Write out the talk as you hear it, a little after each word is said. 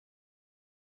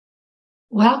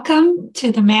Welcome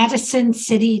to the Madison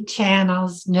City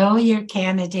Channel's Know Your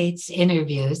Candidates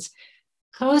interviews,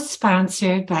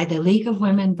 co-sponsored by the League of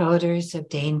Women Voters of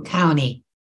Dane County.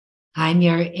 I'm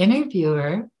your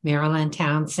interviewer, Marilyn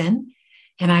Townsend,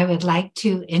 and I would like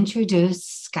to introduce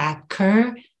Scott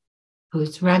Kerr,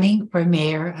 who's running for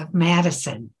Mayor of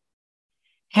Madison.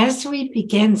 As we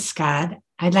begin, Scott,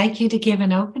 I'd like you to give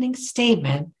an opening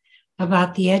statement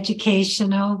about the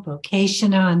educational,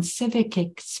 vocational, and civic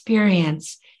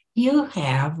experience you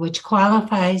have, which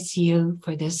qualifies you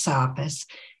for this office,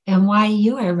 and why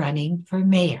you are running for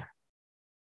mayor.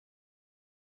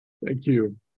 Thank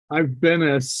you. I've been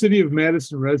a City of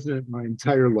Madison resident my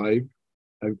entire life.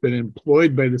 I've been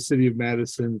employed by the City of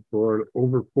Madison for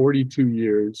over 42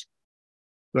 years.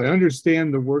 So I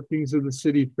understand the workings of the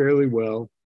city fairly well,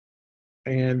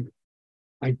 and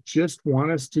I just want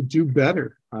us to do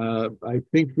better. I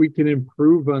think we can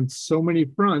improve on so many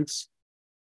fronts,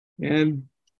 and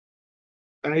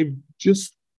I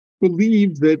just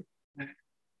believe that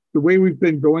the way we've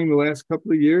been going the last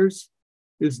couple of years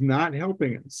is not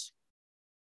helping us.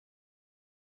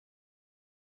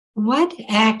 What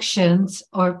actions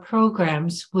or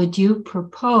programs would you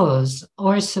propose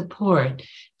or support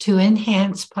to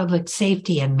enhance public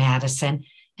safety in Madison?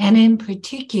 And in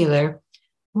particular,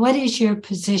 what is your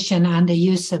position on the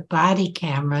use of body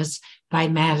cameras by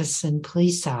Madison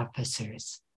police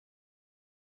officers?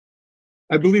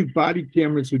 I believe body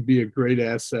cameras would be a great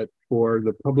asset for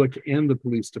the public and the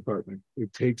police department.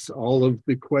 It takes all of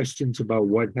the questions about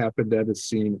what happened at a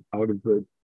scene out of the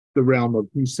realm of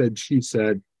he said, she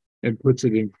said, and puts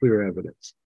it in clear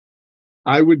evidence.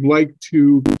 I would like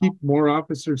to keep more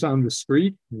officers on the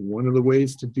street. One of the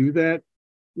ways to do that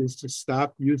is to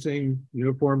stop using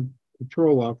uniformed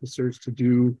patrol officers to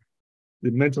do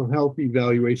the mental health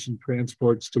evaluation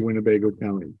transports to Winnebago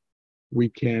County. We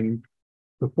can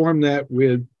perform that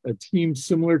with a team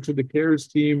similar to the Kerr's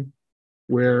team,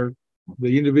 where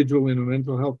the individual in a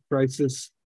mental health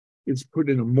crisis is put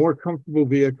in a more comfortable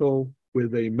vehicle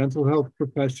with a mental health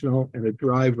professional and a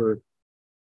driver,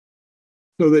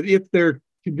 so that if their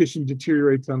condition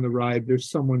deteriorates on the ride,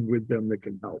 there's someone with them that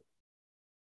can help.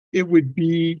 It would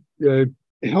be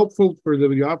helpful for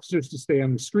the officers to stay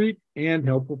on the street and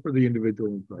helpful for the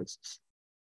individual in crisis.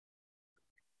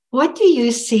 What do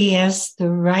you see as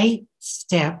the right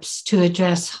steps to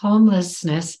address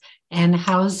homelessness and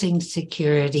housing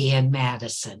security in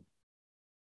Madison?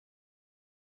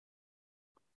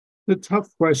 The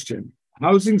tough question.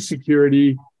 Housing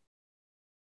security,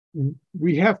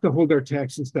 we have to hold our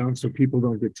taxes down so people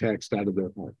don't get taxed out of their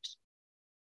homes.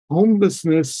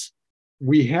 Homelessness,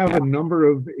 we have a number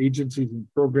of agencies and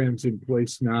programs in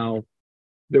place now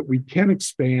that we can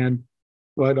expand,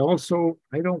 but also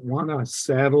I don't want to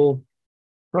saddle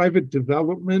private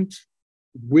development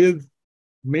with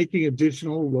making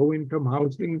additional low-income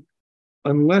housing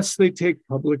unless they take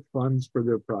public funds for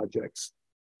their projects.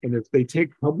 And if they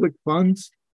take public funds,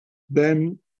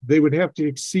 then they would have to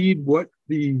exceed what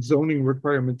the zoning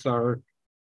requirements are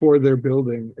for their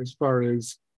building as far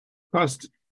as cost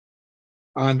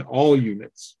on all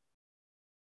units.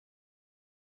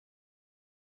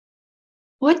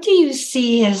 What do you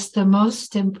see as the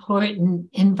most important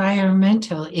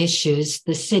environmental issues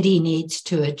the city needs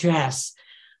to address?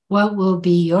 What will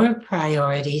be your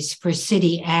priorities for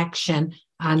city action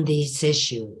on these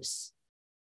issues?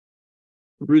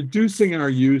 Reducing our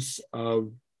use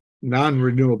of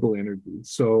non-renewable energy.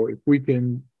 So if we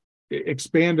can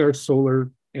expand our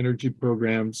solar energy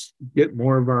programs, get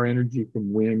more of our energy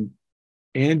from wind,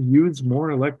 and use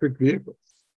more electric vehicles.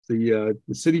 The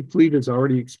city fleet has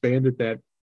already expanded that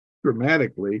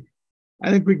dramatically.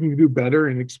 I think we can do better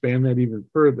and expand that even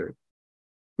further.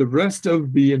 The rest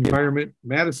of the environment,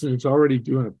 Madison is already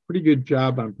doing a pretty good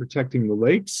job on protecting the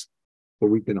lakes, but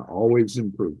we can always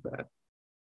improve that.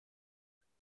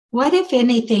 What, if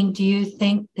anything, do you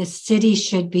think the city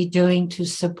should be doing to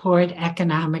support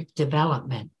economic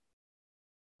development?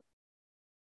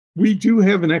 We do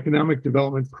have an economic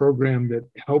development program that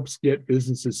helps get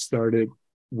businesses started.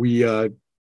 We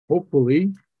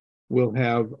hopefully will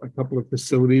have a couple of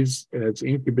facilities as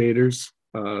incubators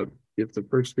if the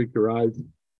First Street Garage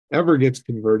ever gets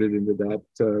converted into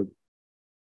that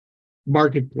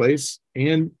marketplace.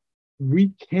 And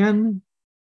we can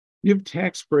give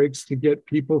tax breaks to get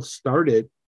people started.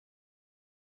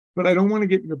 But I don't want to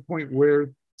get to the point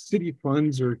where city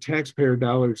funds or taxpayer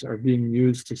dollars are being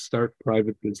used to start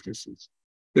private businesses.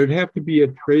 There'd have to be a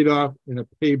trade-off and a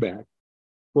payback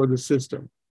for the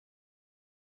system.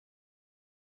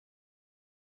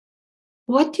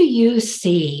 What do you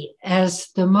see as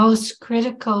the most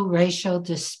critical racial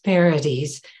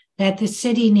disparities that the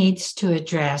city needs to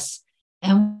address,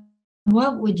 and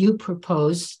what would you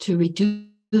propose to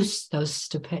reduce those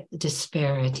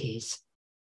disparities?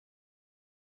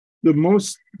 The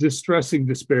most distressing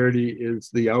disparity is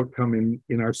the outcome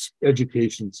in our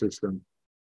education system.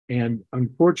 And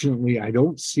unfortunately, I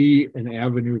don't see an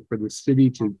avenue for the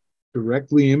city to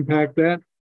directly impact that.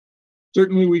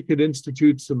 Certainly, we could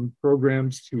institute some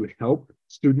programs to help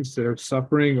students that are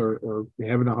suffering or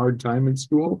having a hard time in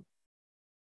school.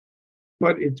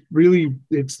 But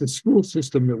it's the school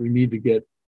system that we need to get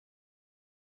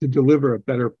to deliver a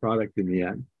better product in the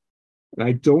end. And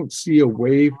I don't see a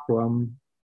way from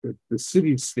the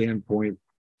city's standpoint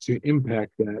to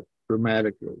impact that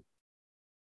dramatically.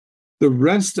 The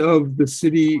rest of the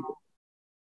city,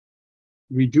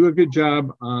 we do a good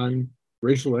job on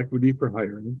racial equity for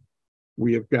hiring.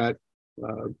 We have got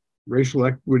racial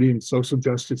equity and social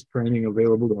justice training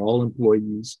available to all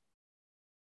employees.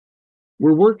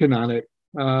 We're working on it.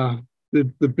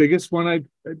 The biggest one I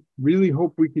really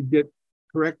hope we could get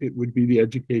corrected would be the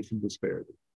education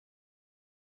disparity.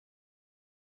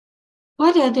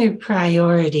 What other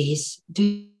priorities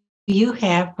do you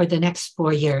have for the next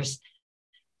 4 years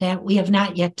that we have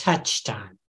not yet touched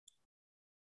on?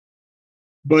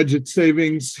 Budget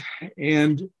savings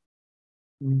and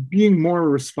being more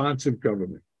responsive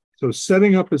government. So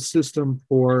setting up a system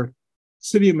for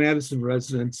City of Madison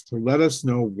residents to let us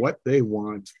know what they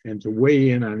want and to weigh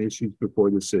in on issues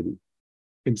before the city.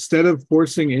 Instead of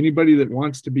forcing anybody that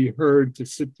wants to be heard to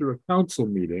sit through a council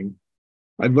meeting,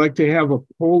 I'd like to have a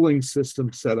polling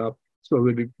system set up so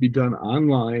that it be done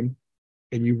online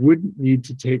and you wouldn't need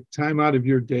to take time out of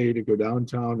your day to go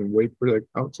downtown and wait for the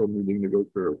council meeting to go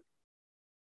through.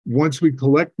 Once we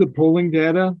collect the polling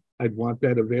data, I'd want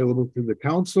that available to the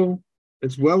council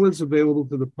as well as available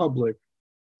to the public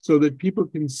so that people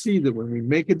can see that when we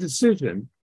make a decision,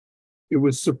 it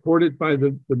was supported by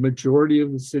the majority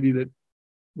of the city that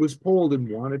was polled and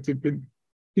wanted to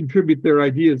contribute their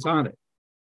ideas on it.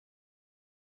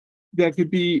 That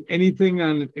could be anything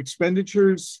on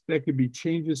expenditures, that could be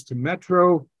changes to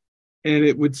Metro, and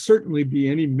it would certainly be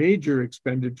any major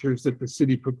expenditures that the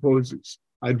city proposes.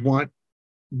 I'd want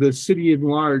the city at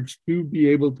large to be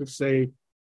able to say,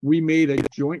 we made a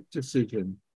joint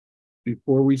decision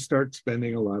before we start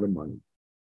spending a lot of money.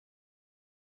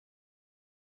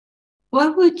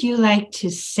 What would you like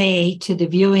to say to the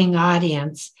viewing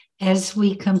audience as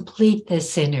we complete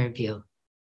this interview?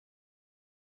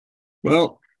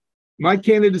 Well, my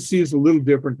candidacy is a little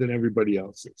different than everybody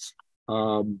else's.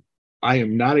 I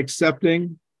am not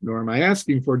accepting, nor am I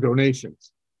asking for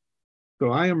donations.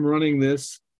 So I am running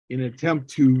this in an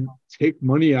attempt to take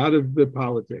money out of the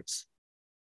politics.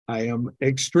 I am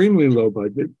extremely low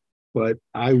budget, but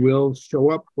I will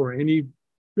show up for any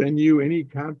venue, any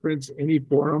conference, any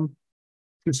forum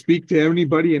to speak to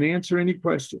anybody and answer any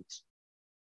questions.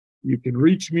 You can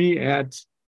reach me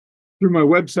through my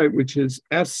website, which is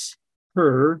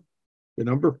Kerr, the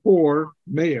number 4,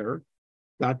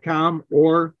 mayor.com,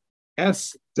 or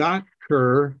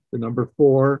s.kerr, the number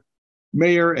 4,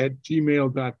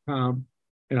 mayor@gmail.com.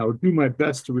 And I will do my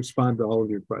best to respond to all of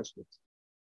your questions.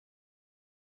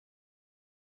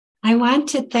 I want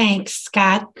to thank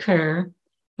Scott Kerr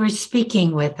for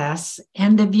speaking with us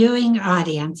and the viewing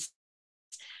audience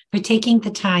for taking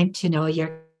the time to know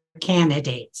your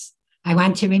candidates. I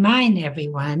want to remind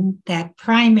everyone that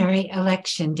primary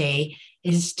election day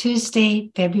is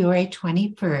Tuesday, February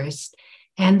 21st,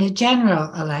 and the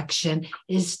general election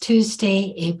is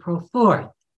Tuesday, April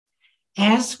 4th.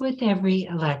 As with every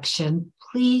election,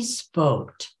 please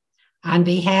vote. On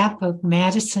behalf of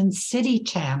Madison City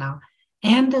Channel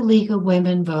and the League of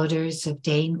Women Voters of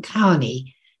Dane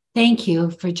County, thank you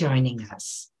for joining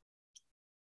us.